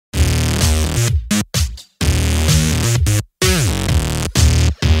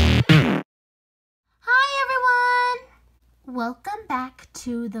back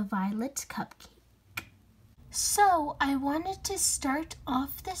to the Violet Cupcake. So I wanted to start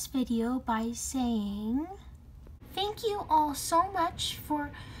off this video by saying thank you all so much for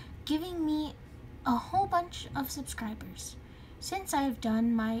giving me a whole bunch of subscribers since I've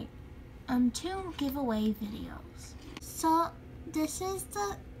done my 2 giveaway videos. So this is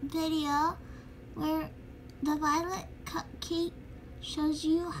the video where the Violet Cupcake shows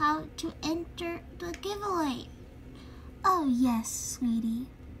you how to enter the giveaway. Oh yes, sweetie.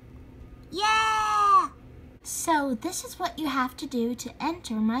 Yeah! So this is what you have to do to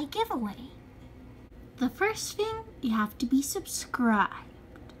enter my giveaway. The first thing, you have to be subscribed.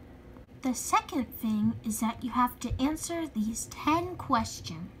 The second thing is that you have to answer these 10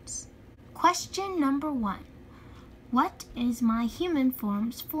 questions. Question number 1. What is my human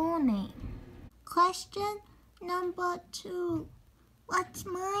form's full name? Question number 2. What's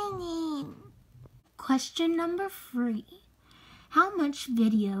my name? Question number 3. How much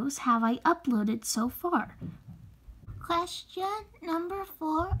videos have I uploaded so far? Question number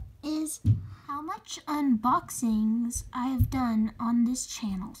 4 is how much unboxings I have done on this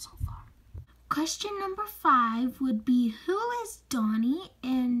channel so far. Question number 5 would be who is Donnie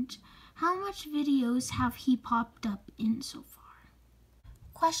and how much videos have he popped up in so far?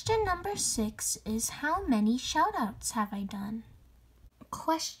 Question number 6 is how many shoutouts have I done?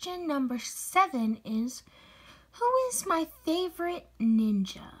 Question number 7 is who is my favorite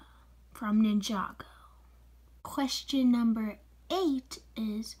ninja from Ninjago? Question number 8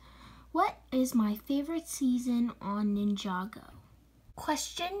 is what is my favorite season on Ninjago?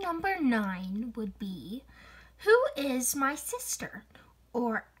 Question number 9 would be who is my sister,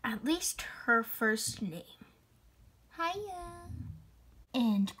 or at least her first name? Hiya.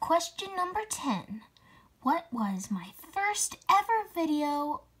 And question number 10, what was my first ever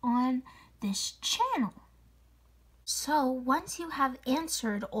video on this channel? So once you have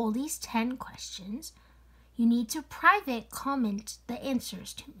answered all these 10 questions, you need to private comment the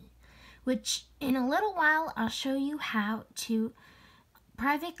answers to me, which in a little while I'll show you how to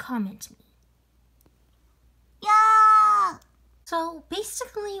private comment me. Yeah! So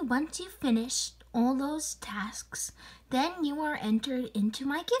basically, once you've finished all those tasks, then you are entered into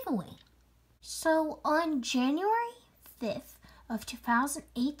my giveaway. So on January 5th of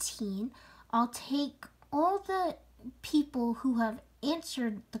 2018, I'll take all the people who have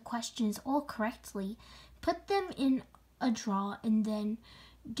answered the questions all correctly, put them in a draw, and then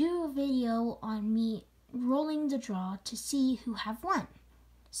do a video on me rolling the draw to see who have won.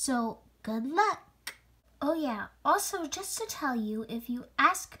 So good luck! Oh yeah, also just to tell you, if you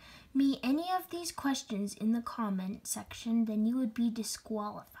ask me any of these questions in the comment section, then you would be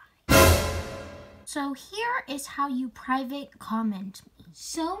disqualified. So here is how you private comment me.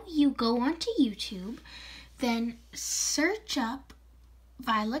 So you go onto YouTube, then search up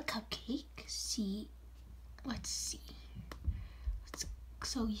Violet Cupcake. Let's see.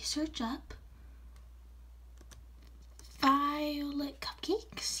 So you search up Violet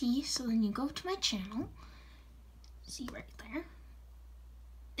Cupcake. So then you go to my channel. See right there.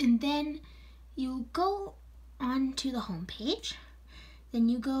 And then you go on to the home page. Then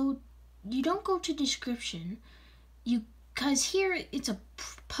you don't go to description, because here it's a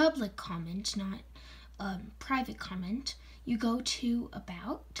public comment, not private comment. You go to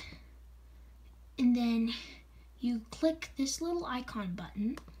about, and then you click this little icon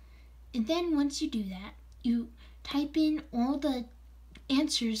button, and then once you do that, you type in all the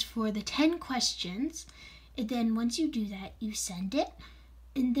answers for the 10 questions, and then once you do that, you send it,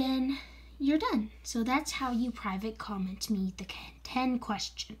 and then you're done. So that's how you private comment me the 10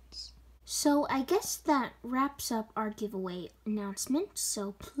 questions. So I guess that wraps up our giveaway announcement.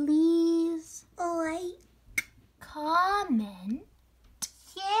 So please like, comment,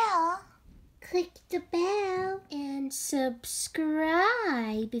 share, click the bell, and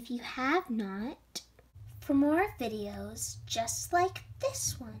subscribe if you have not for more videos just like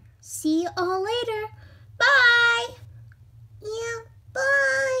this one. See you all later. Bye! yeah,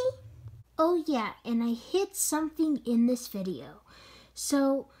 bye! Oh yeah, and I hid something in this video.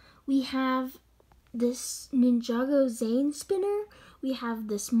 So we have this Ninjago Zane spinner, we have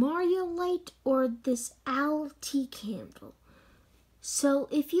this Mario light, or this owl tea candle. So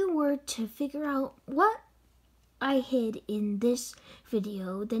if you were to figure out what I hid in this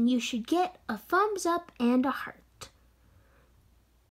video, then you should get a thumbs up and a heart.